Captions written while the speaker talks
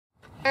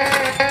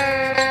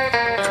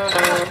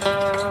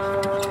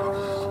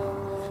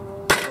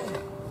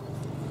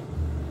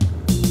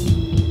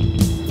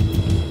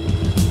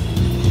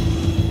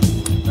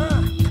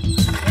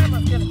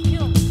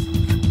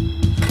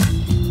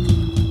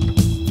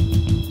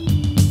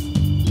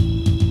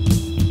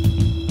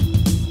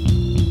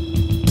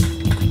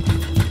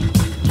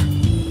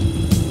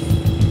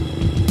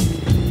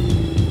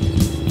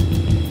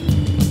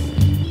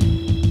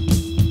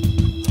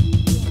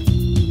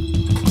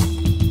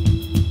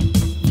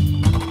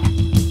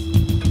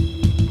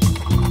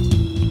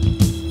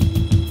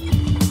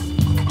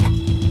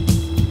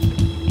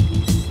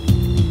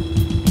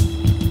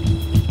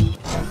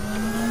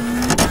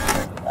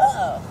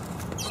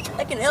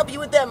Help you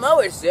with that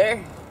mower,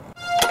 sir.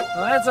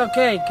 Well, that's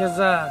okay, because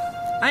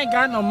I ain't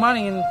got no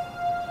money and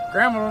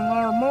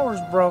Grandma's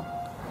mower's broke.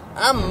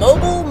 I'm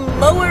Mobile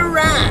Mower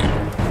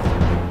Ron.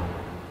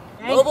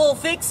 Mobile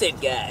fix-it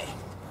guy.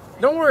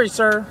 Don't worry,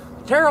 sir.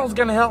 Taryl's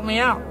gonna help me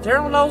out.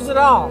 Taryl knows it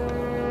all.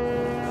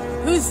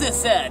 Who's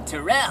this,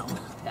 Taryl?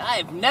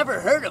 I've never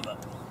heard of him.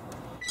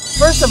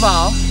 First of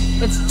all,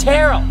 it's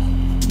Taryl,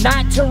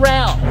 not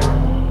Taryl.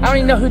 I don't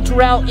even know who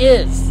Taryl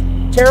is.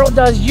 Taryl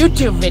does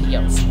YouTube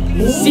videos.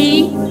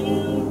 See? I'm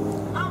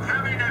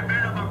having a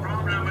bit of a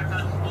problem with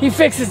this. He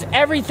fixes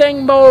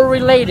everything mower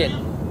related.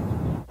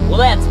 Well,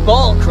 that's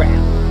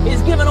bullcrap.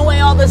 He's giving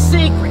away all the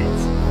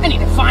secrets. I need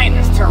to find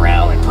this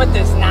Taryl and put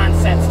this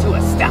nonsense to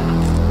a stop.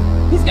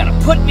 He's gonna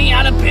put me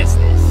out of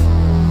business.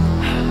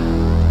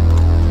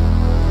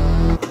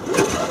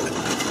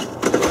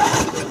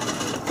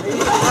 You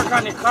need to work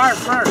on your car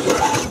first.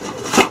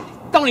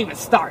 Don't even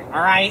start,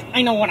 all right?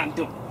 I know what I'm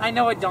doing. I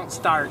know it don't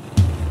start.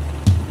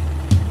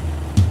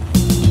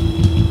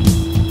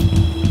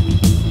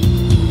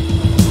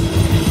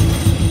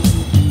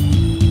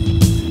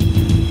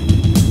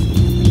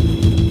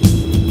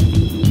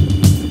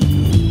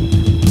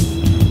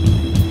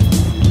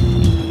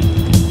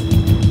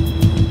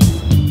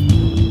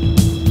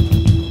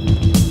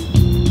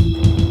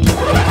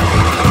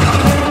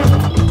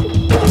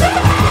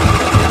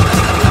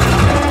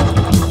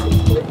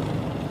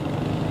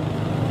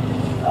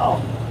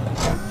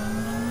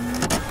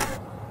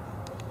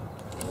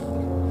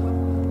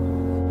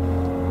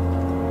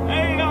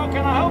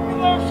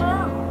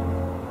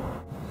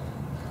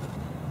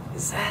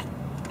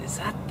 Is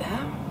that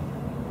them?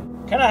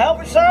 Can I help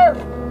you, sir?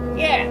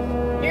 Yeah,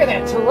 you're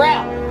that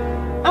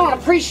Taryl. I want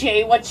to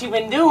appreciate what you've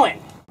been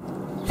doing.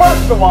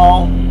 First of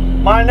all,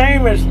 my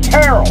name is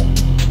Taryl,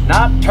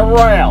 not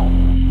Taryl.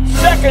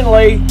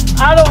 Secondly,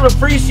 I don't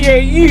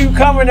appreciate you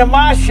coming to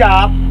my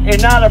shop and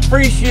not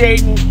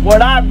appreciating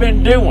what I've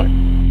been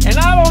doing. And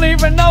I don't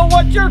even know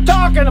what you're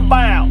talking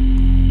about.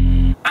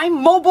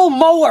 I'm Mobile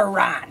Mower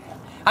Ron.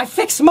 I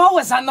fix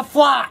mowers on the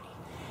fly.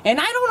 And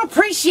I don't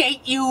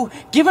appreciate you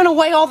giving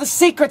away all the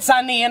secrets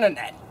on the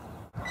internet.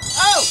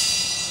 Oh,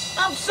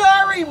 I'm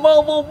sorry,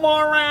 Mobile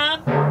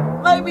Moron.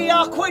 Maybe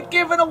I'll quit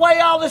giving away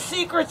all the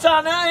secrets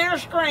on the air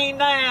screen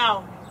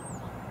now.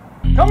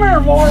 Come here,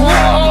 Moron.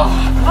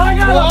 I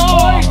got a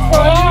place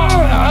for you.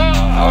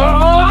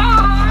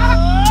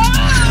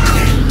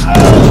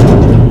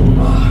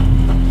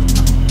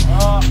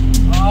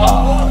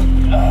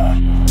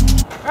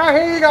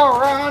 Here you go,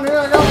 Ron.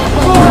 Here you go.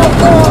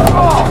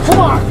 Oh, come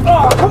on.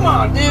 Oh, come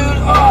on, dude.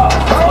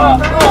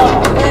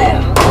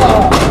 Man.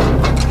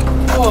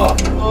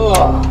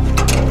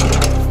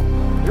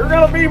 You're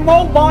gonna be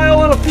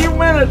mobile in a few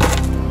minutes.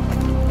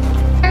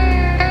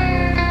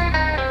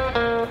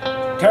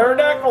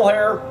 Pterodactyl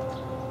here,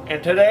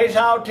 and today's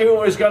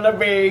how-to is gonna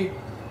be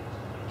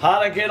how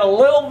to get a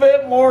little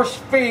bit more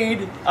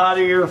speed out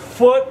of your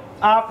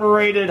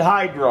foot-operated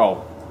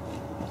hydro.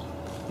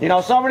 You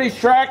know, some of these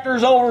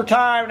tractors over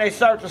time, they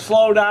start to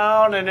slow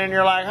down, and then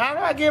you're like, how do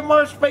I get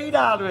more speed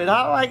out of it?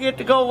 How do I get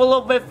to go a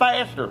little bit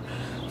faster?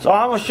 So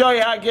I'm going to show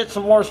you how to get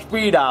some more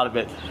speed out of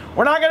it.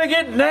 We're not going to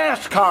get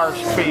NASCAR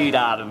speed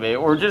out of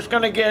it. We're just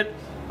going to get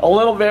a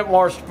little bit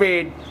more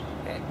speed.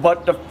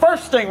 But the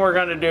first thing we're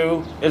going to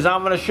do is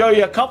I'm going to show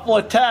you a couple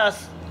of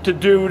tests to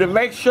do to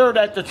make sure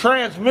that the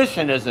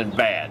transmission isn't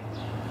bad.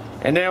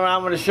 And then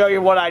I'm going to show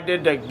you what I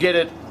did to get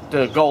it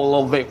to go a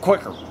little bit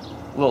quicker.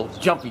 A little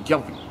jumpy.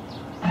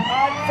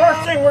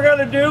 First thing we're going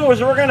to do is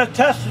we're going to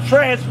test the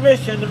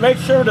transmission to make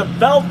sure the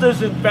belt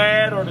isn't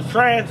bad or the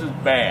trans is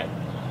bad.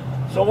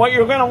 So what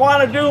you're going to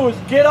want to do is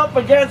get up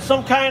against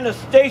some kind of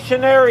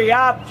stationary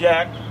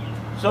object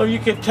so you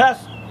can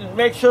test and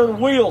make sure the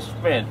wheels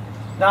spin.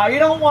 Now you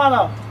don't want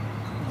to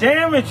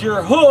damage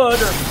your hood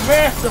or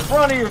smash the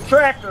front of your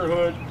tractor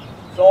hood.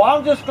 So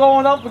I'm just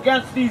going up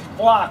against these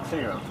blocks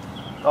here.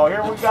 So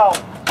here we go.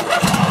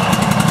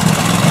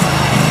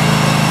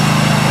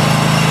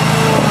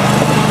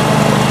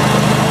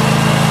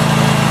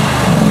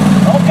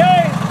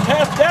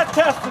 That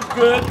test is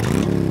good.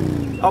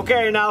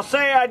 Okay, now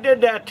say I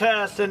did that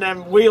test and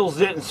then wheels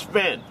didn't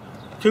spin.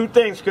 Two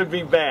things could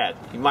be bad.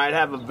 You might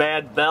have a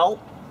bad belt,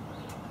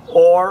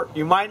 or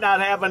you might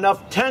not have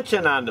enough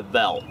tension on the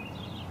belt.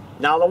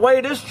 Now the way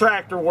this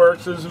tractor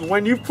works is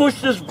when you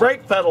push this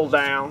brake pedal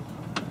down,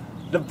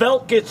 the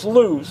belt gets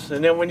loose,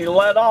 and then when you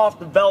let off,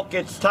 the belt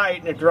gets tight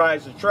and it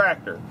drives the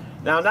tractor.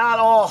 Now, not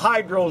all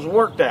hydros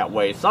work that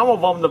way. Some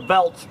of them, the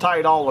belt's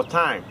tight all the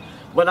time.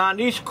 But on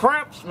these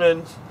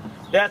Craftsmans,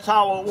 that's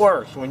how it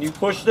works. When you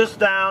push this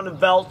down, the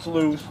belt's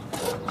loose.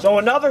 So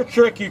another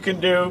trick you can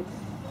do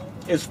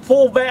is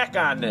pull back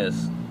on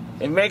this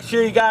and make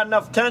sure you got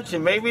enough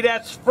tension. Maybe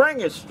that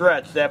spring is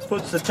stretched. That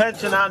puts the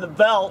tension on the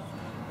belt.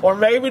 Or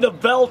maybe the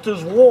belt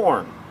is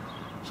worn.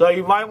 So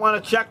you might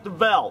want to check the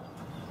belt.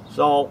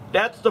 So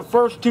that's the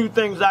first two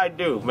things I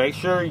do. Make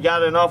sure you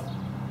got enough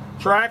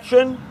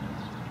traction,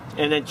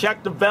 and then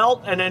check the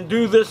belt, and then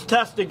do this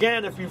test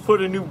again if you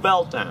put a new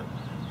belt on.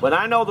 But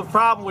I know the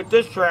problem with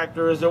this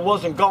tractor is it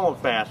wasn't going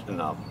fast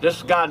enough.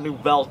 This got a new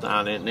belt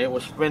on it, and it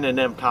was spinning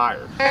them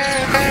tires.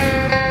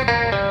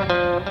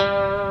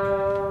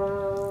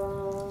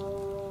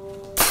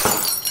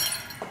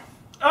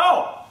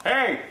 Oh,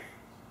 hey,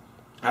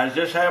 I was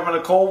just having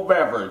a cold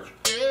beverage.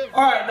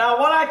 Alright, now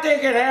what I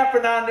think had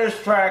happened on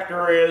this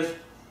tractor is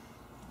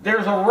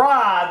there's a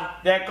rod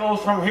that goes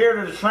from here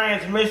to the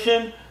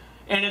transmission,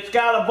 and it's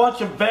got a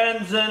bunch of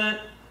bends in it,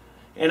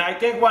 and I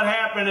think what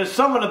happened is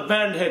some of the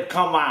bend had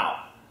come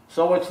out,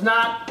 so it's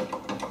not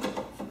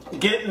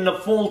getting the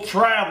full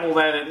travel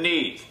that it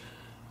needs.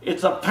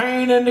 It's a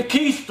pain in the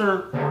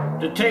keister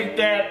to take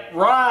that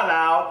rod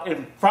out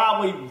and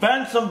probably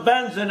bend some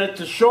bends in it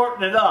to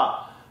shorten it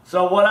up.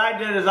 So what I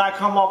did is I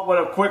come up with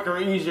a quicker,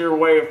 easier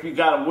way if you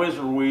got a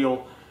whizzer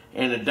wheel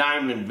and a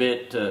diamond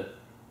bit to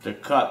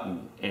cut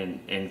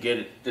and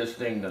get this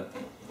thing to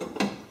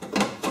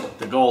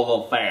go a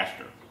little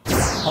faster.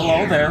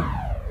 Hello there.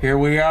 Here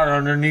we are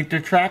underneath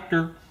the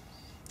tractor.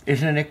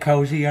 Isn't it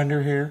cozy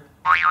under here?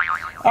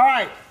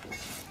 Alright,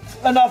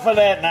 enough of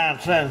that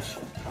nonsense.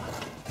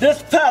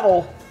 This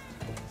pedal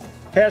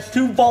has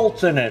 2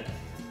 bolts in it.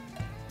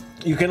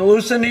 You can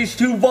loosen these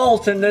 2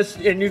 bolts in this,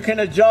 and you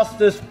can adjust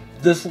this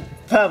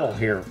pedal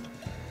here.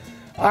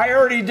 I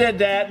already did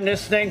that, and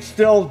this thing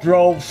still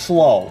drove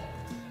slow.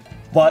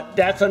 But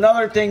that's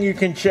another thing you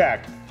can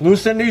check.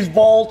 Loosen these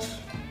bolts,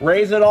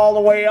 raise it all the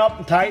way up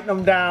and tighten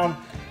them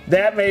down.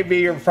 That may be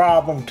your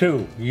problem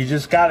too. You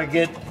just got to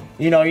get,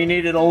 you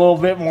needed a little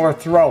bit more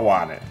throw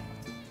on it.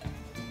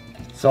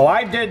 So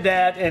I did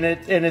that, and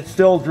it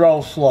still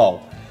drove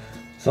slow.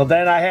 So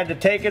then I had to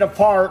take it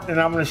apart, and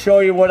I'm going to show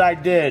you what I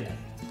did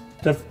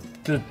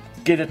to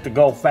get it to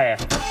go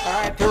faster.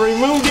 Alright, to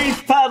remove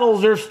these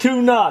pedals, there's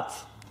 2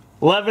 nuts,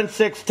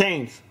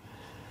 11/16.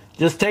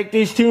 Just take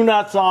these 2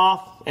 nuts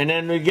off, and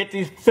then we get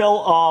these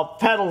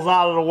pedals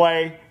out of the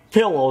way.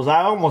 Pillows,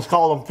 I almost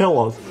call them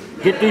pillows.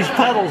 Get these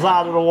pedals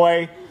out of the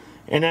way,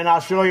 and then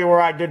I'll show you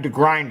where I did the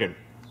grinding.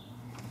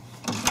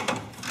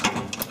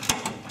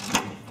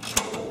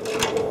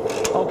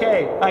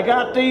 Okay, I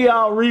got the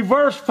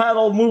reverse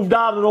pedal moved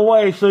out of the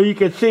way so you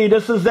can see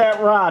this is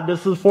that rod.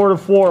 This is for the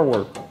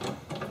forward.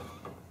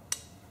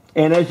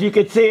 And as you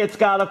can see, it's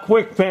got a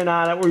quick pin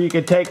on it where you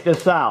can take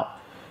this out.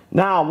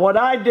 Now, what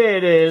I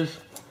did is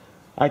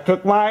I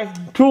took my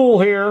tool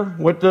here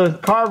with the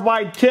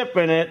carbide tip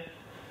in it,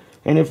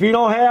 and if you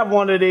don't have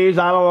one of these,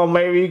 I don't know,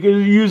 maybe you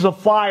could use a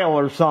file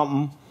or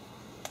something.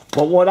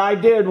 But what I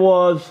did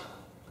was,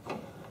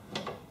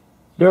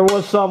 there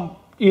was some,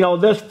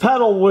 this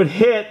pedal would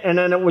hit and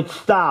then it would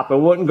stop. It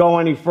wouldn't go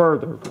any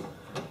further.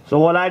 So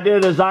what I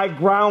did is I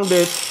ground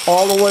it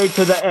all the way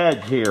to the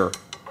edge here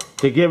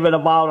to give it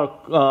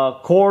about a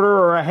quarter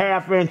or a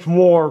 ½ inch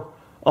more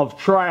of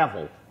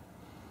travel.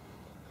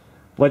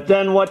 But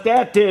then what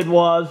that did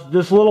was,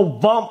 this little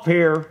bump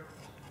here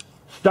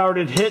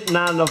started hitting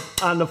on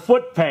the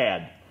foot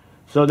pad.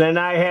 So then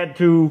I had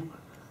to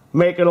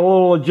make it a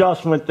little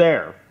adjustment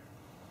there.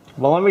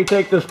 Well, let me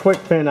take this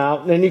quick pin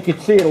out, and then you can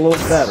see it a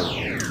little better.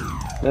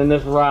 Then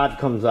this rod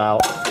comes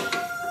out,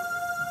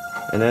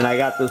 and then I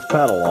got this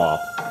pedal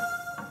off.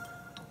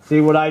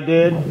 See what I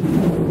did?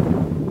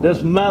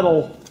 This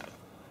metal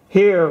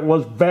here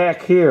was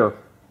back here.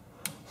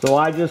 So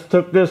I just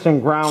took this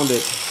and ground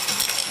it,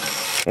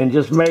 and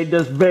just made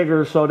this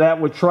bigger so that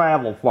would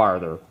travel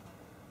farther.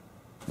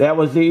 That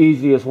was the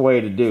easiest way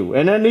to do.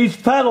 And then these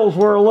pedals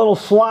were a little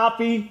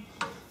sloppy,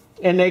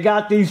 and they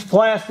got these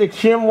plastic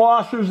shim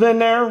washers in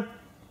there.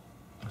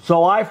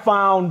 So I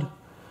found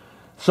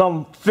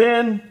some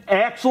thin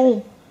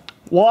axle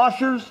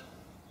washers.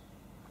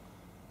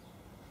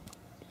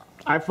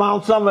 I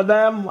found some of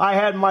them. I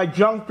had my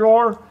junk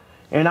drawer,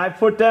 and I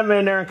put them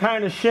in there and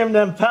kind of shimmed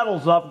them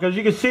pedals up, because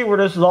you can see where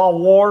this is all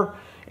wore,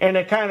 and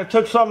it kind of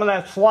took some of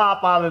that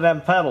slop out of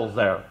them pedals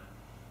there.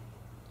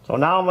 So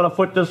now I'm going to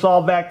put this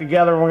all back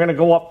together. We're going to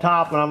go up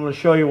top, and I'm going to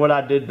show you what I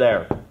did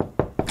there.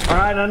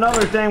 Alright,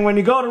 another thing, when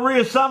you go to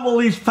reassemble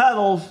these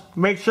pedals,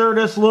 make sure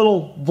this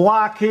little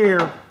block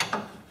here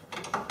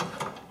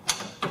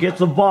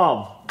gets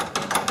above.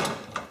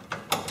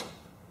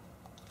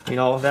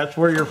 That's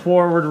where your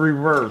forward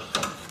reverse.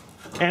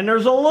 And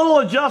there's a little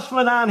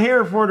adjustment on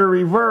here for the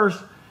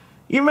reverse.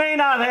 You may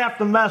not have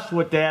to mess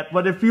with that,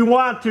 but if you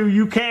want to,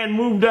 you can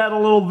move that a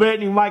little bit,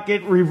 and you might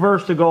get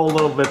reverse to go a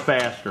little bit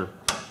faster.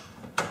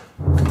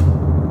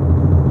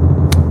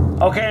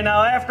 Okay,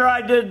 now after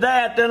I did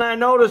that, then I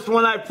noticed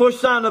when I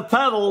pushed on the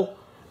pedal,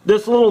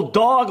 this little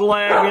dog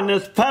leg in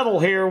this pedal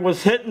here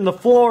was hitting the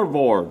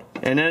floorboard.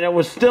 And then it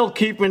was still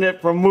keeping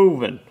it from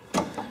moving.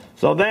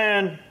 So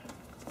then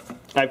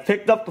I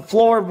picked up the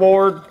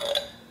floorboard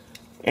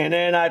and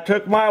then I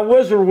took my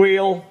whizzer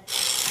wheel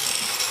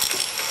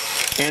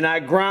and I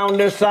ground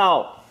this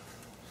out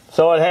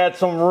so it had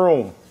some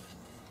room.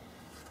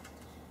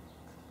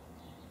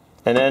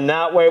 And then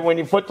that way when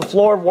you put the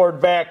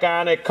floorboard back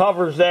on, it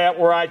covers that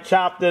where I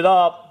chopped it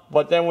up,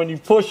 but then when you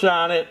push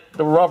on it,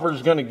 the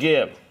rubber's going to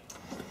give.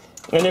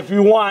 And if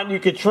you want, you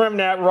could trim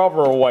that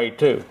rubber away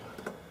too.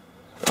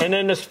 And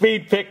then the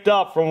speed picked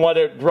up from what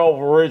it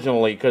drove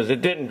originally because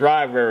it didn't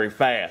drive very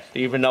fast,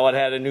 even though it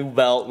had a new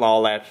belt and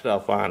all that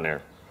stuff on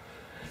there.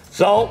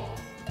 So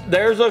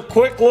there's a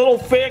quick little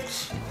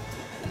fix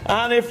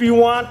on if you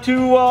want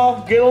to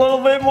get a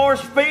little bit more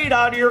speed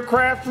out of your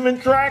Craftsman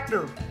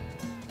tractor.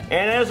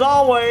 And as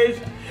always,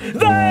 there's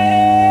your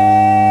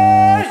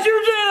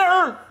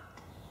dinner!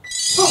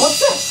 Oh, what's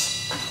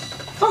this?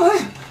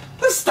 Oh,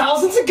 there's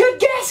thousands of good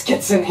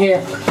gaskets in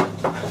here.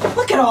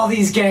 Look at all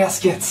these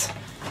gaskets.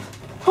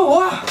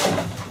 Oh, wow.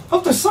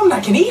 Hope there's something I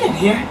can eat in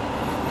here.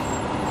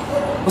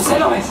 What's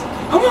that noise?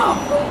 Oh, no.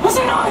 What's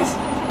that noise?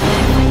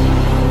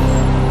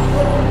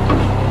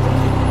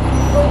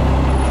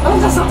 Oh,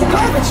 that's not the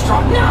garbage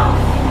truck. No.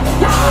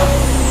 No.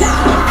 No.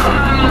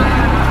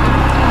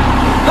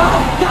 No.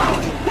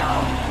 No.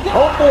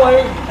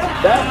 Hopefully,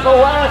 that's the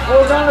last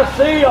we're going to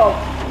see of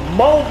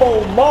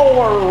Mobile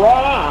Mower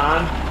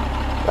Ron.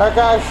 That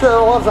guy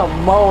sure was a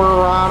Mower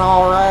Ron,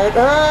 all right.